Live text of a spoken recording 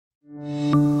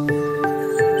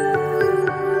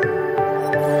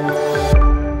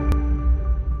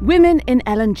Women in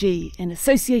LNG in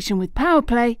association with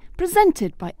Powerplay,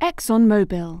 presented by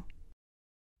ExxonMobil.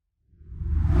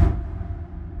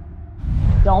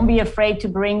 Don't be afraid to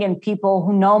bring in people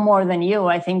who know more than you.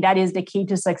 I think that is the key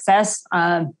to success.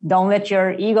 Don't let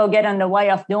your ego get in the way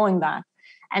of doing that.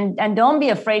 And don't be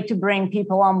afraid to bring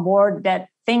people on board that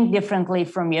think differently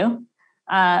from you.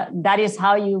 That is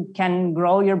how you can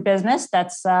grow your business.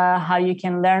 That's how you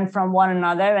can learn from one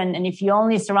another. And if you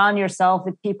only surround yourself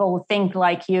with people who think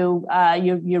like you,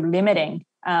 you're limiting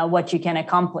what you can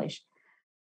accomplish.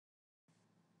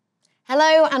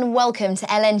 Hello and welcome to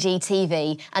LNG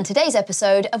TV and today's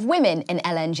episode of Women in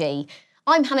LNG.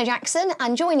 I'm Hannah Jackson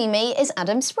and joining me is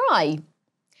Adam Spry.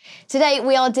 Today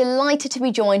we are delighted to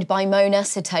be joined by Mona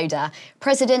Setoodeh,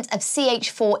 President of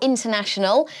CH4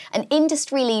 International, an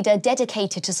industry leader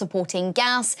dedicated to supporting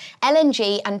gas,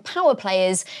 LNG and power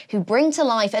players who bring to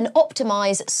life and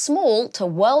optimise small to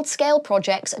world-scale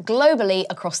projects globally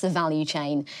across the value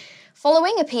chain.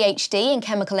 Following a PhD in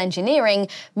chemical engineering,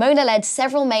 Mona led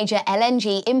several major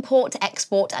LNG import,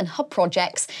 export and hub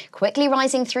projects, quickly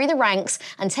rising through the ranks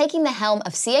and taking the helm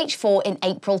of CH4 in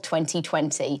April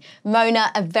 2020.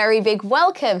 Mona, a very big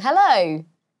welcome. Hello.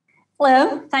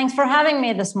 Hello. Thanks for having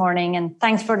me this morning and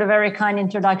thanks for the very kind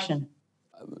introduction.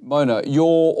 Mona,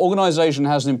 your organisation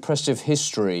has an impressive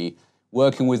history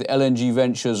working with LNG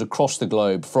ventures across the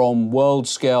globe, from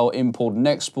world-scale import and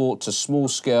export to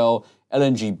small-scale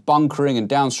LNG bunkering and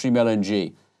downstream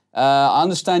LNG. I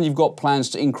understand you've got plans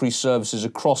to increase services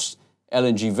across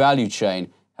LNG value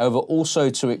chain, however also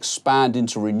to expand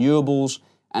into renewables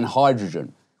and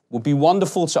hydrogen. Would be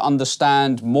wonderful to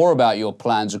understand more about your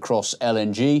plans across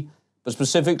LNG, but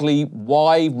specifically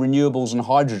why renewables and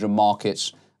hydrogen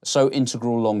markets are so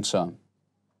integral long term.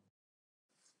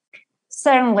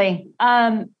 Certainly.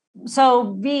 So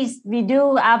we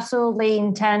do absolutely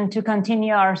intend to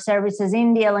continue our services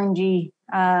in the LNG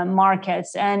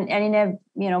markets and in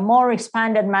a more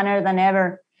expanded manner than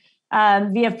ever.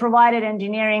 We have provided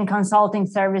engineering consulting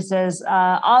services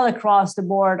all across the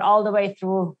board, all the way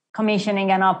through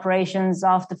commissioning and operations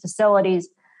of the facilities.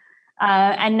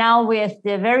 And now with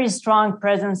the very strong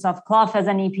presence of Clough as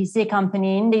an EPC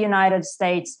company in the United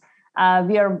States,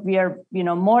 we are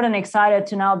more than excited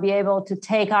to now be able to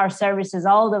take our services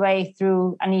all the way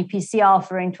through an EPC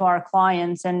offering to our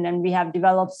clients, and we have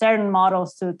developed certain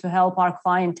models to help our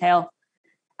clientele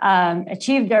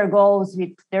achieve their goals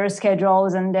with their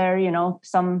schedules and their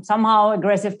somehow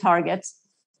aggressive targets.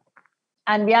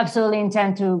 And we absolutely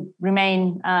intend to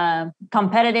remain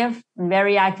competitive and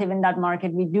very active in that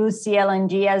market. We do see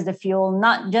LNG as the fuel,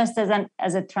 not just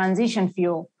as a transition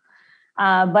fuel,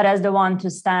 but as the one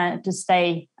to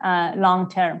stay long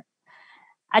term.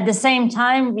 At the same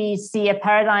time, we see a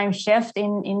paradigm shift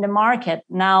in the market.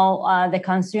 Now, the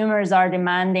consumers are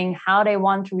demanding how they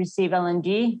want to receive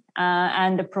LNG,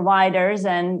 and the providers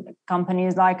and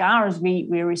companies like ours, we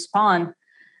respond.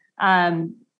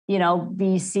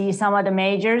 We see some of the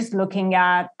majors looking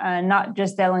at not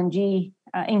just LNG,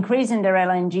 increasing their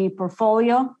LNG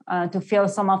portfolio to fill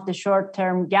some of the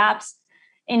short-term gaps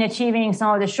in achieving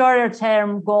some of the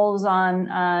shorter-term goals on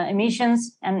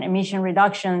emissions and emission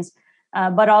reductions,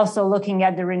 but also looking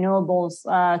at the renewables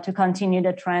to continue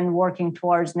the trend working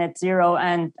towards net zero.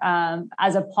 And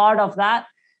as a part of that,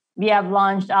 we have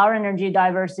launched our energy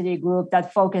diversity group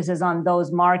that focuses on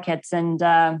those markets. And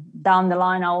down the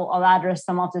line, I'll address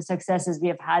some of the successes we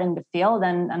have had in the field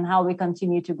and how we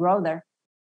continue to grow there.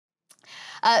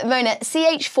 Mona,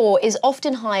 CH4 is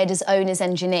often hired as owner's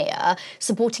engineer,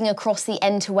 supporting across the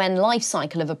end-to-end life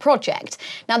cycle of a project.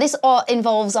 Now, this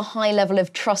involves a high level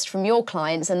of trust from your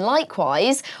clients and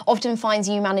likewise often finds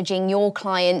you managing your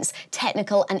clients'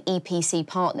 technical and EPC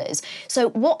partners. So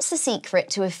what's the secret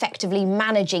to effectively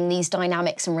managing these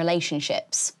dynamics and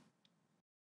relationships?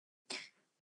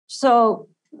 So,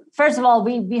 first of all,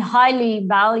 we highly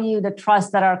value the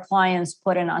trust that our clients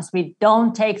put in us. We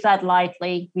don't take that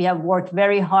lightly. We have worked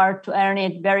very hard to earn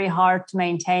it, very hard to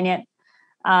maintain it.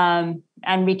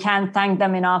 And we can't thank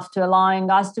them enough to allowing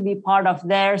us to be part of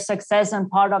their success and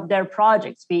part of their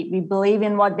projects. We believe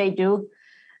in what they do.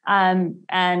 And,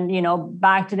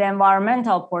 back to the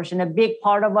environmental portion, a big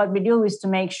part of what we do is to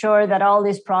make sure that all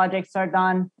these projects are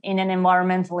done in an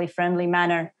environmentally friendly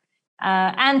manner.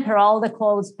 And per all the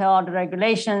codes, per all the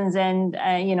regulations, and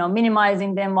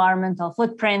minimizing the environmental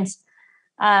footprints.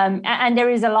 And there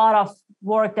is a lot of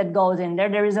work that goes in there.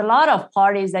 There is a lot of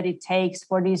parties that it takes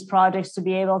for these projects to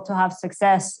be able to have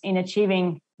success in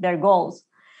achieving their goals.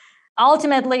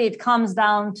 Ultimately, it comes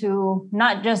down to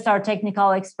not just our technical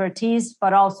expertise,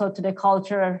 but also to the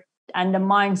culture and the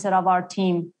mindset of our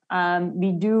team.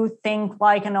 We do think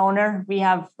like an owner. We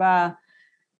have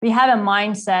we have a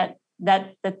mindset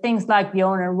that things like the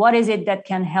owner, what is it that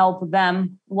can help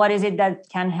them? What is it that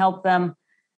can help them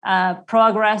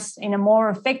progress in a more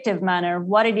effective manner?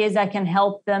 What it is that can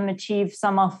help them achieve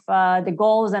some of the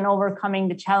goals and overcoming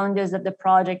the challenges that the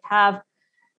project have.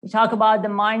 We talk about the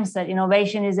mindset.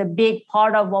 Innovation is a big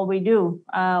part of what we do,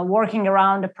 working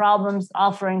around the problems,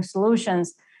 offering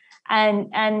solutions.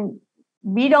 And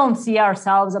we don't see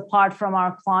ourselves apart from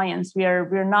our clients.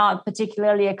 We're not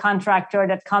particularly a contractor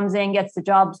that comes in, gets the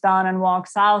jobs done, and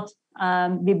walks out.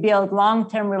 We build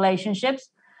long-term relationships,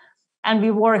 and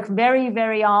we work very,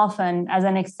 very often as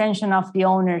an extension of the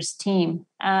owner's team.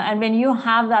 And when you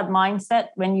have that mindset,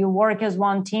 when you work as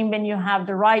one team, when you have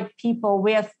the right people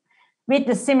with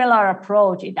the similar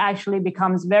approach, it actually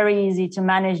becomes very easy to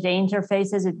manage the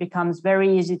interfaces. It becomes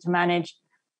very easy to manage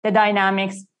the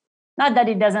dynamics. Not that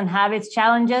it doesn't have its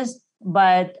challenges,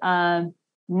 but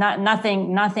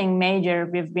nothing major.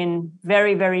 We've been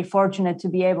very, very fortunate to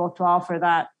be able to offer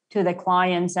that to the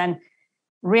clients. And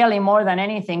really, more than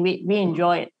anything, we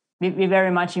enjoy it. We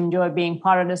very much enjoy being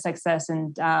part of the success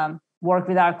and work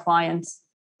with our clients.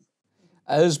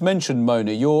 As mentioned,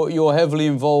 Mona, you're heavily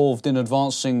involved in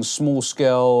advancing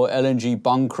small-scale LNG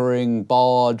bunkering,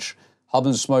 barge, hub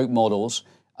and spoke models.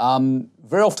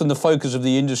 Very often the focus of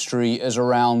the industry is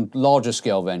around larger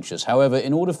scale ventures. However,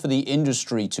 in order for the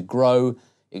industry to grow,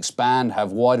 expand,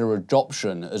 have wider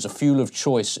adoption as a fuel of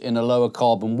choice in a lower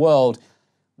carbon world,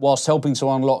 whilst helping to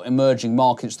unlock emerging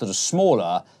markets that are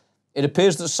smaller, it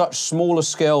appears that such smaller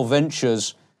scale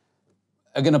ventures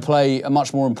are going to play a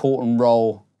much more important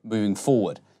role moving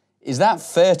forward. Is that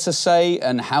fair to say?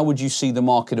 And how would you see the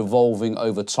market evolving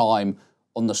over time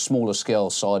on the smaller scale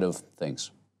side of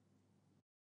things?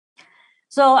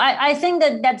 So I think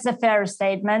that that's a fair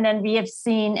statement, and we have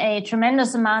seen a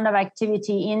tremendous amount of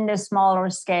activity in the smaller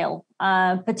scale,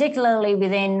 particularly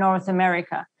within North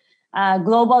America.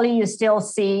 Globally, you still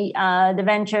see the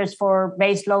ventures for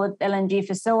baseload LNG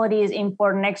facilities,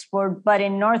 import and export, but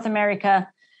in North America,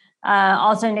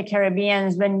 also in the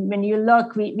Caribbean, when you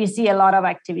look, we see a lot of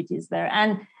activities there.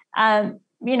 And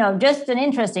just an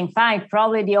interesting fact,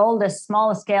 probably the oldest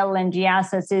small-scale LNG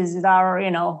assets is our,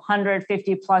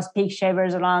 150 plus peak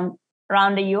shavers around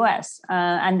the US,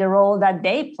 and the role that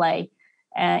they play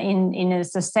in a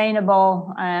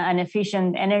sustainable and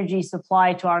efficient energy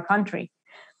supply to our country.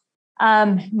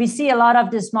 We see a lot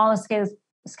of the smaller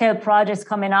scale projects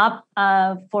coming up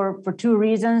for two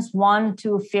reasons. One,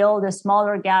 to fill the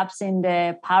smaller gaps in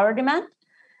the power demand.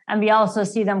 And we also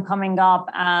see them coming up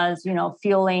as,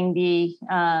 fueling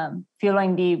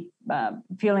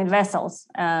vessels,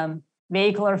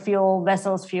 vehicular fuel,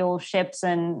 vessels fuel, ships,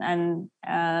 and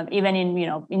even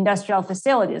in, industrial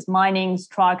facilities, minings,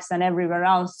 trucks, and everywhere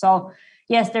else. So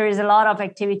yes, there is a lot of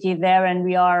activity there, and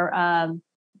we are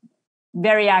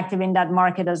very active in that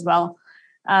market as well.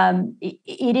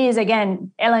 It is,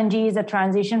 again, LNG is a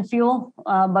transition fuel,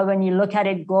 but when you look at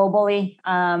it globally,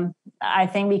 I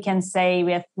think we can say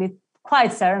with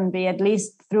quite certainty, at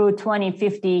least through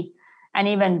 2050 and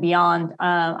even beyond,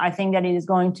 I think that it is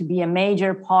going to be a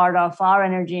major part of our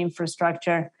energy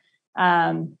infrastructure,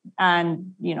 and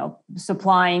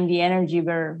supplying the energy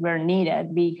where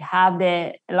needed. We have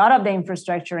a lot of the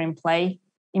infrastructure in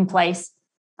place.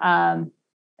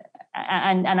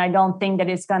 And I don't think that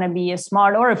it's going to be a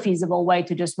smart or a feasible way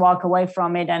to just walk away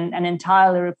from it and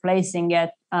entirely replacing it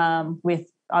with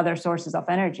other sources of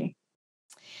energy.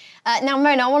 Now,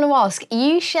 Mona, I want to ask,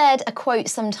 you shared a quote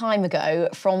some time ago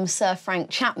from Sir Frank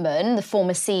Chapman, the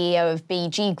former CEO of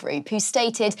BG Group, who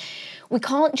stated, "We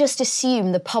can't just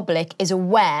assume the public is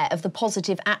aware of the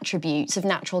positive attributes of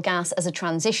natural gas as a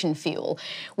transition fuel.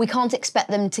 We can't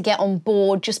expect them to get on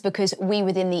board just because we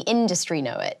within the industry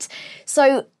know it."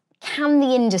 So, can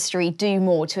the industry do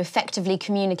more to effectively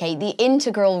communicate the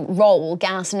integral role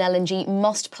gas and LNG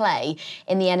must play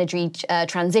in the energy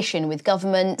transition with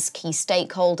governments, key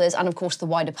stakeholders, and of course the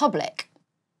wider public?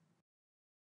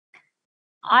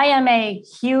 I am a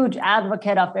huge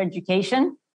advocate of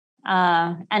education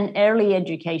and early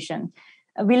education.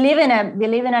 We live in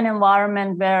an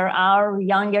environment where our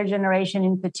younger generation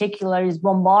in particular is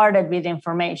bombarded with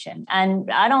information. And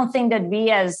I don't think that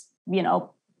we as,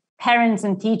 parents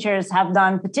and teachers have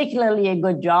done particularly a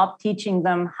good job teaching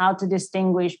them how to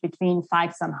distinguish between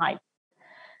facts and hype.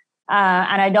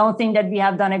 And I don't think that we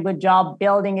have done a good job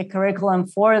building a curriculum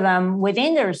for them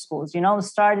within their schools,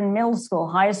 start in middle school,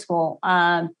 high school,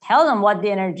 tell them what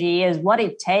the energy is, what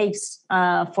it takes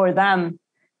for them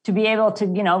to be able to,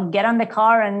 get on the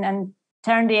car and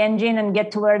turn the engine and get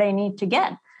to where they need to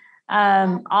get.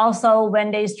 Also,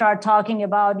 when they start talking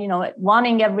about,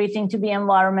 wanting everything to be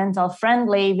environmental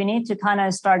friendly, we need to kind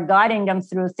of start guiding them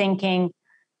through thinking,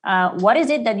 what is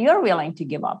it that you're willing to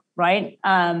give up, right?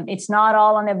 It's not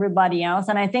all on everybody else.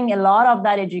 And I think a lot of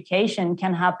that education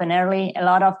can happen early. A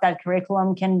lot of that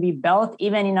curriculum can be built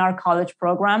even in our college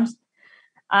programs.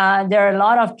 There are a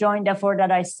lot of joint effort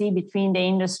that I see between the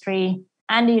industry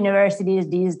and the universities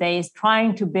these days,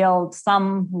 trying to build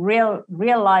some real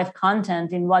life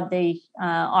content in what they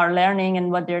are learning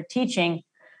and what they're teaching.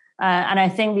 And I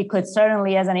think we could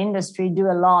certainly, as an industry, do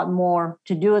a lot more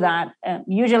to do that.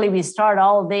 Usually we start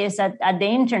all this at the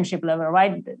internship level,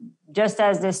 right? Just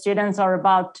as the students are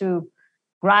about to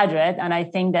graduate. And I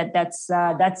think that's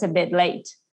a bit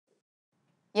late.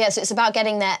 Yes, it's about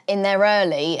getting in there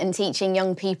early and teaching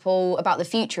young people about the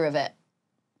future of it.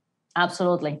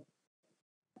 Absolutely.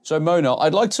 So Mona,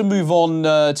 I'd like to move on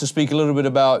to speak a little bit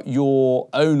about your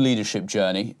own leadership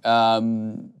journey,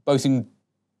 both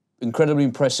incredibly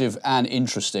impressive and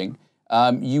interesting.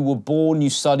 You were born,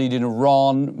 you studied in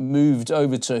Iran, moved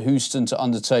over to Houston to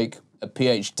undertake a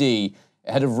PhD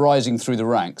ahead of rising through the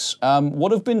ranks.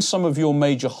 What have been some of your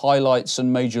major highlights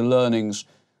and major learnings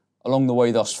along the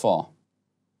way thus far?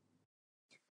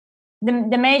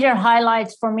 The major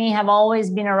highlights for me have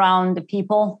always been around the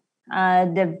people,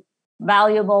 the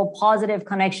valuable, positive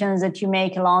connections that you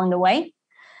make along the way.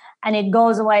 And it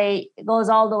goes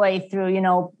all the way through,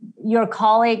 your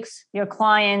colleagues, your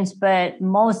clients, but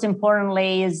most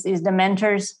importantly is the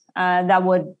mentors that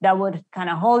would kind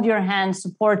of hold your hand,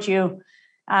 support you,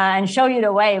 and show you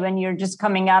the way when you're just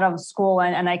coming out of school.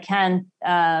 And I can't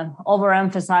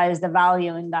overemphasize the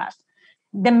value in that.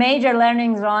 The major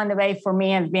learnings along the way for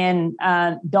me have been,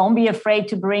 don't be afraid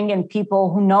to bring in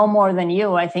people who know more than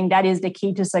you. I think that is the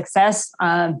key to success.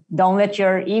 Don't let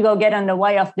your ego get in the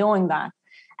way of doing that.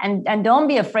 And don't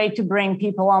be afraid to bring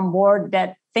people on board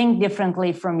that think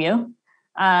differently from you.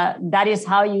 That is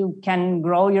how you can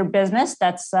grow your business.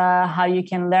 That's how you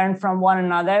can learn from one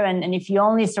another. And if you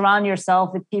only surround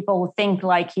yourself with people who think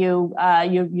like you,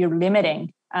 you're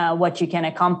limiting what you can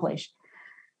accomplish.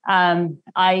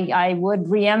 I would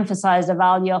reemphasize the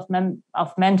value of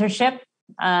mentorship,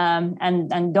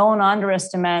 and don't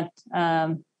underestimate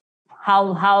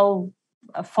how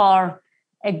far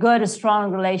a good,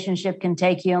 strong relationship can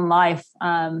take you in life.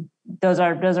 Those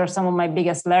are some of my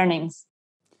biggest learnings.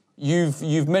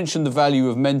 You've mentioned the value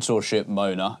of mentorship,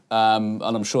 Mona, and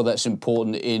I'm sure that's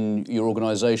important in your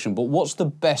organisation. But what's the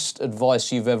best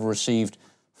advice you've ever received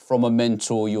from a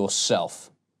mentor yourself?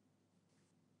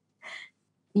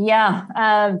 Yeah,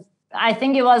 I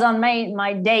think it was on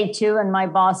my day 2, and my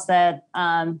boss said,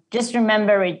 just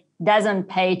remember, it doesn't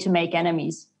pay to make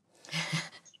enemies.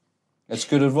 That's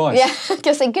good advice. Yeah,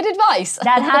 just say good advice.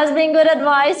 That has been good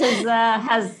advice,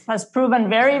 has proven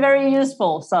very, very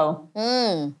useful. So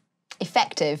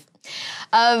effective.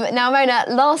 Now, Mona,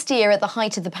 last year at the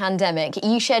height of the pandemic,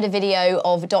 you shared a video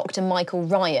of Dr. Michael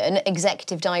Ryan,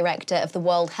 Executive Director of the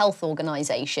World Health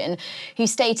Organization, who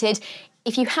stated,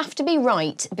 if you have to be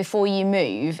right before you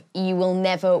move, you will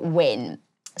never win.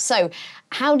 So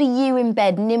how do you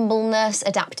embed nimbleness,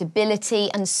 adaptability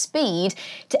and speed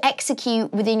to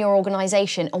execute within your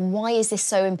organisation, and why is this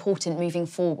so important moving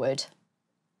forward?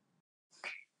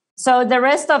 So the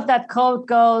rest of that quote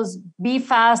goes, be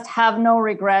fast, have no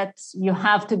regrets. You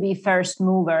have to be first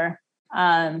mover.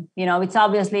 It's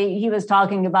obviously, he was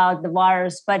talking about the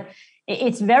virus, but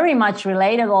it's very much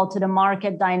relatable to the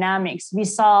market dynamics. We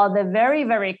saw the very,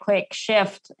 very quick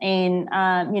shift in,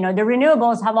 the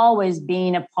renewables have always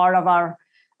been a part of our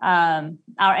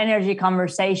energy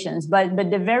conversations, but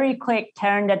the very quick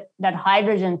turn that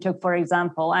hydrogen took, for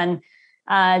example, and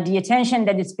the attention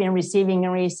that it's been receiving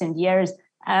in recent years,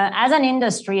 as an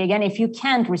industry, again, if you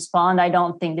can't respond, I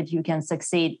don't think that you can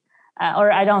succeed.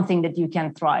 Or I don't think that you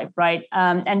can thrive, right?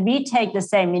 And we take the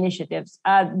same initiatives.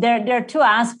 There are two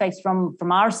aspects from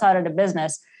our side of the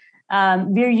business.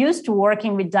 We're used to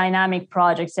working with dynamic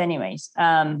projects anyways.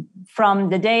 From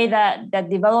the day that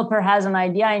developer has an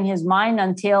idea in his mind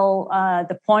until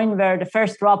the point where the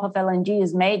first drop of LNG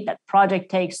is made, that project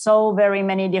takes so very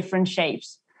many different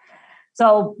shapes.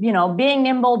 So, being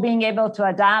nimble, being able to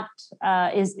adapt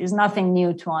is nothing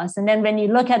new to us. And then when you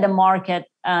look at the market,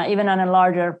 even on a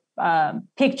larger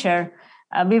picture,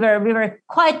 we were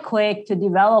quite quick to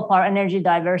develop our energy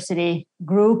diversity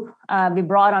group. We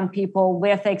brought on people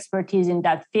with expertise in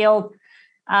that field.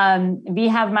 We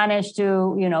have managed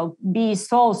to, be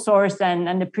sole source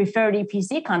and the preferred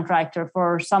EPC contractor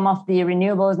for some of the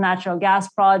renewables, natural gas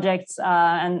projects,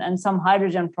 and some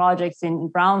hydrogen projects in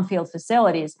brownfield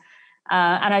facilities.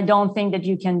 And I don't think that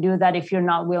you can do that if you're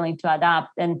not willing to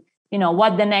adapt. And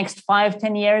what the next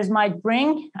 5-10 years might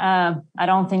bring. I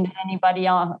don't think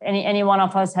that any one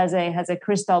of us has a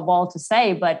crystal ball to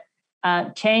say, but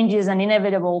change is an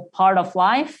inevitable part of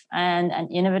life and an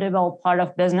inevitable part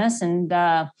of business. And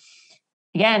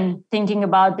again, thinking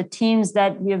about the teams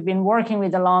that we've been working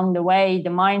with along the way, the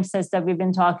mindsets that we've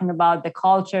been talking about, the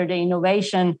culture, the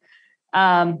innovation, we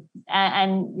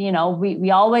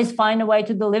always find a way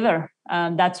to deliver.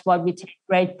 That's what we take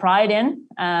great pride in.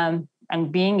 And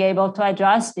being able to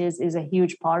adjust is a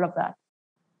huge part of that.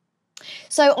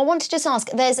 So I want to just ask,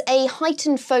 there's a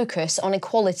heightened focus on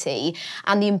equality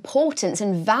and the importance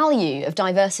and value of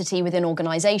diversity within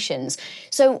organisations.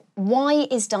 So why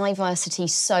is diversity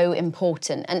so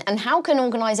important? And how can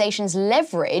organisations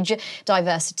leverage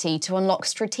diversity to unlock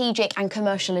strategic and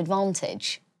commercial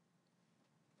advantage?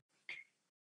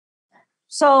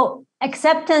 So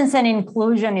acceptance and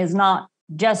inclusion is not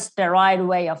just the right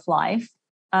way of life.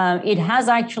 It has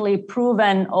actually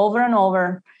proven over and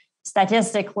over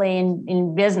statistically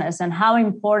in business and how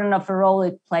important of a role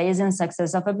it plays in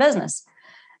success of a business.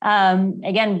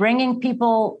 Again, bringing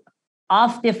people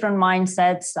of different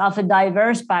mindsets, of a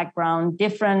diverse background,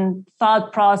 different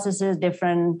thought processes,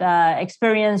 different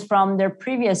experience from their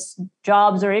previous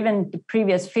jobs or even the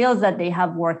previous fields that they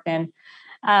have worked in.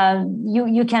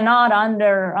 You cannot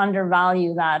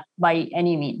undervalue that by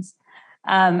any means.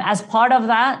 As part of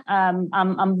that,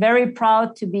 I'm very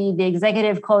proud to be the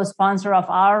executive co-sponsor of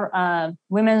our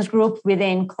women's group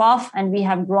within CLOF, and we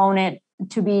have grown it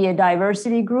to be a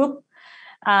diversity group.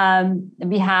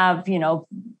 We have,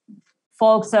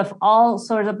 folks of all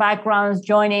sorts of backgrounds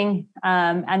joining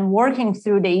and working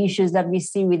through the issues that we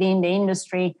see within the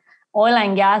industry. Oil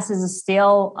and gas is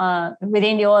still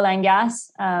within the oil and gas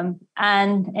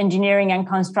and engineering and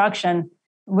construction.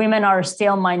 Women are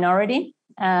still minority.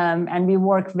 And we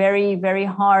work very, very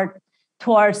hard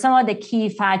towards some of the key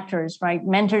factors, right?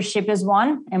 Mentorship is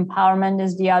one, empowerment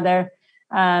is the other,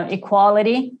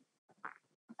 equality.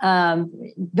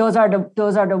 Those are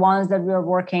the ones that we're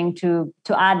working to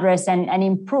address and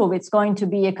improve. It's going to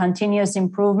be a continuous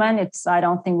improvement. I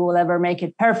don't think we'll ever make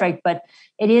it perfect, but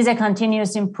it is a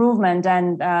continuous improvement,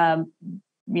 and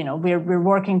we're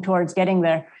working towards getting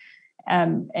there.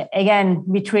 Again,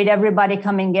 we treat everybody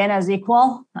coming in as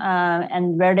equal,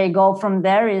 and where they go from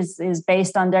there is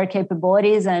based on their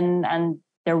capabilities and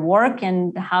their work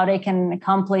and how they can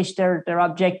accomplish their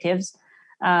objectives.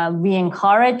 We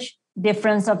encourage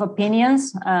difference of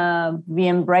opinions. We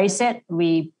embrace it.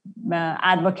 We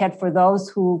advocate for those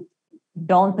who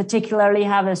don't particularly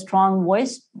have a strong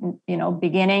voice.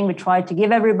 Beginning, we try to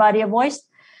give everybody a voice.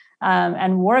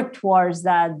 And work towards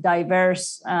that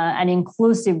diverse and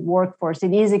inclusive workforce.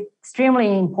 It is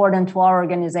extremely important to our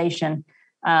organization.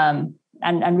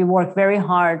 And we work very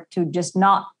hard to just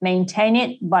not maintain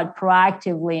it, but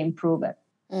proactively improve it.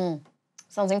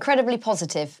 Sounds incredibly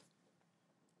positive.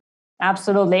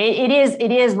 Absolutely.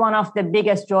 It is one of the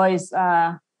biggest joys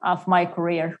of my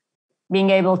career, being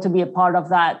able to be a part of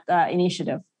that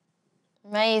initiative.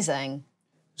 Amazing.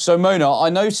 So Mona,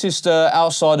 I noticed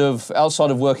outside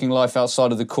of working life,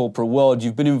 outside of the corporate world,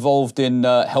 you've been involved in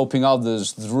helping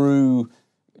others through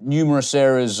numerous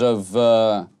areas of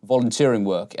volunteering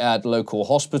work at local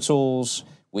hospitals,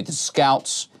 with the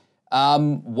Scouts.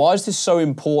 Why is this so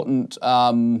important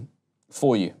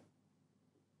for you?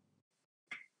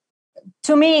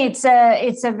 To me, it's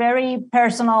a very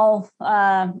personal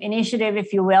initiative,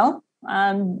 if you will.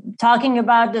 Talking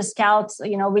about the Scouts,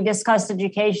 we discussed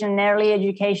early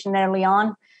education early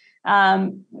on.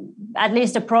 At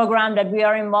least the program that we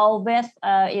are involved with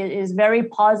is very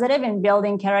positive in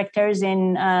building characters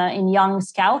in young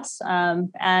Scouts,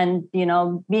 and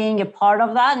being a part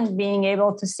of that and being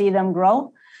able to see them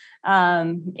grow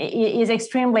is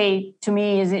extremely, to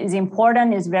me, is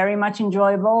important, is very much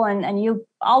enjoyable, and you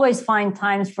always find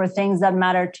times for things that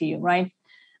matter to you, right?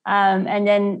 And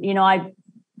then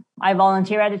I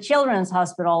volunteer at a children's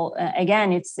hospital.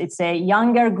 Again, it's a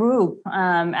younger group.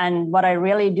 And what I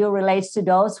really do relates to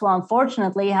those who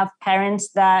unfortunately have parents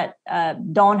that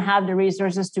don't have the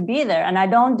resources to be there. And I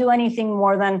don't do anything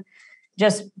more than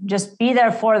just be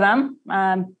there for them.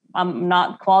 I'm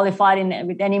not qualified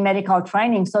with any medical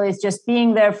training. So it's just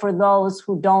being there for those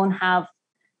who don't have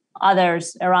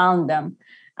others around them.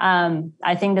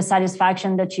 I think the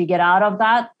satisfaction that you get out of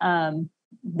that,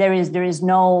 there is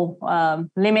no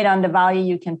limit on the value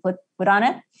you can put on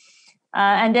it.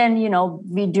 And then,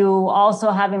 we do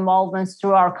also have involvements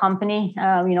through our company.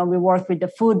 We work with the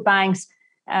food banks.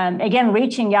 Again,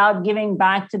 reaching out, giving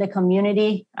back to the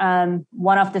community.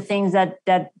 One of the things that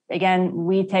again,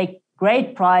 we take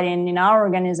great pride in our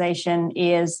organization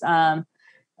is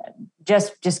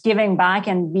just giving back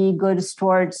and be good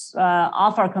stewards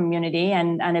of our community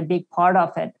and a big part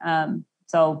of it.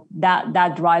 So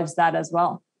that drives that as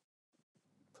well.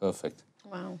 Perfect.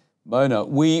 Wow. Mona,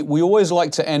 we always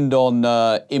like to end on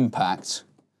impact.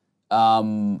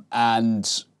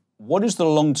 And what is the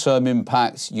long-term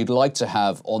impact you'd like to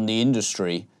have on the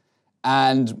industry,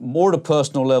 and more at a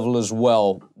personal level as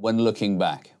well when looking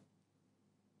back?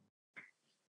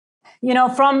 You know,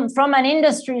 from an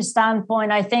industry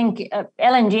standpoint, I think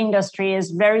LNG industry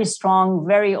is very strong,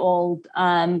 very old.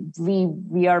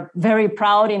 We are very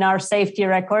proud in our safety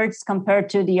records compared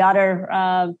to the other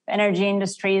energy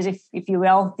industries, if you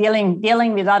will,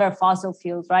 dealing with other fossil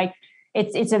fuels, right?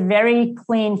 It's a very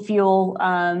clean fuel,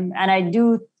 and I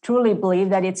do truly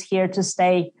believe that it's here to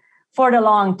stay for the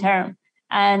long term.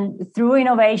 And through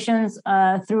innovations,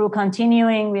 through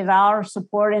continuing with our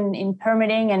support in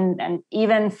permitting and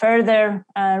even further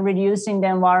reducing the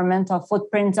environmental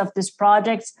footprints of these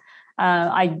projects,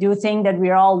 I do think that we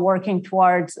are all working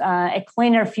towards a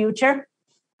cleaner future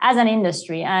as an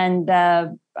industry. And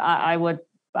I would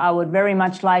very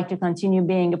much like to continue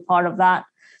being a part of that.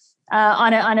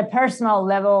 On a personal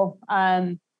level,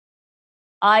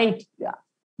 I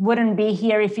wouldn't be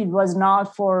here if it was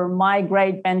not for my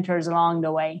great mentors along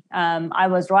the way. I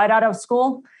was right out of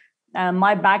school.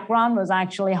 My background was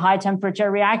actually high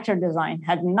temperature reactor design,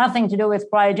 had nothing to do with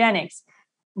cryogenics.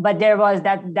 But there was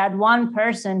that one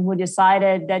person who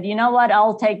decided that, you know what,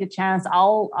 I'll take the chance.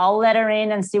 I'll let her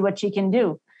in and see what she can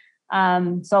do.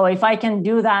 So if I can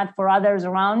do that for others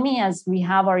around me, as we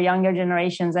have our younger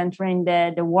generations entering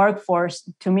the workforce,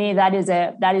 to me, that is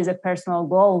a personal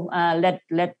goal.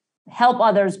 Let help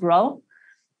others grow,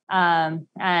 and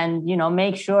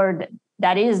make sure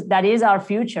that is our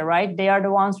future, right? They are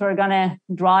the ones who are going to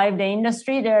drive the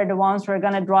industry. They're the ones who are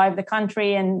going to drive the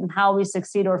country and how we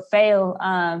succeed or fail,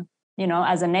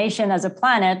 as a nation, as a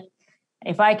planet.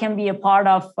 If I can be a part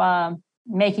of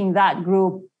making that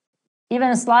group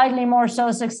even slightly more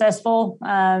so successful,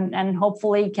 and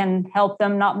hopefully can help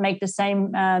them not make the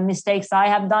same mistakes I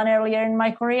have done earlier in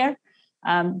my career,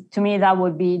 to me, that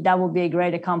would be a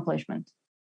great accomplishment.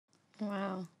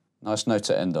 Wow. Nice note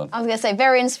to end on. I was going to say,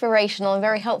 very inspirational and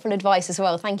very helpful advice as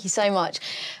well. Thank you so much.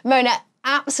 Mona,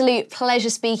 absolute pleasure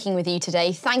speaking with you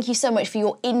today. Thank you so much for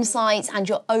your insights and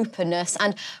your openness,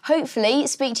 and hopefully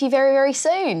speak to you very, very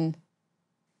soon.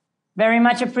 Very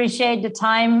much appreciate the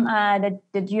time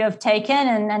that you have taken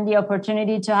and the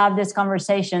opportunity to have this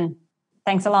conversation.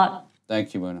 Thanks a lot.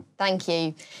 Thank you, Mona. Thank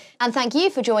you. And thank you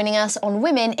for joining us on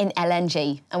Women in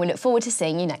LNG. And we look forward to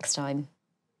seeing you next time.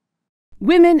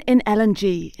 Women in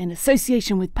LNG, in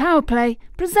association with Powerplay,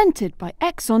 presented by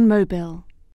ExxonMobil.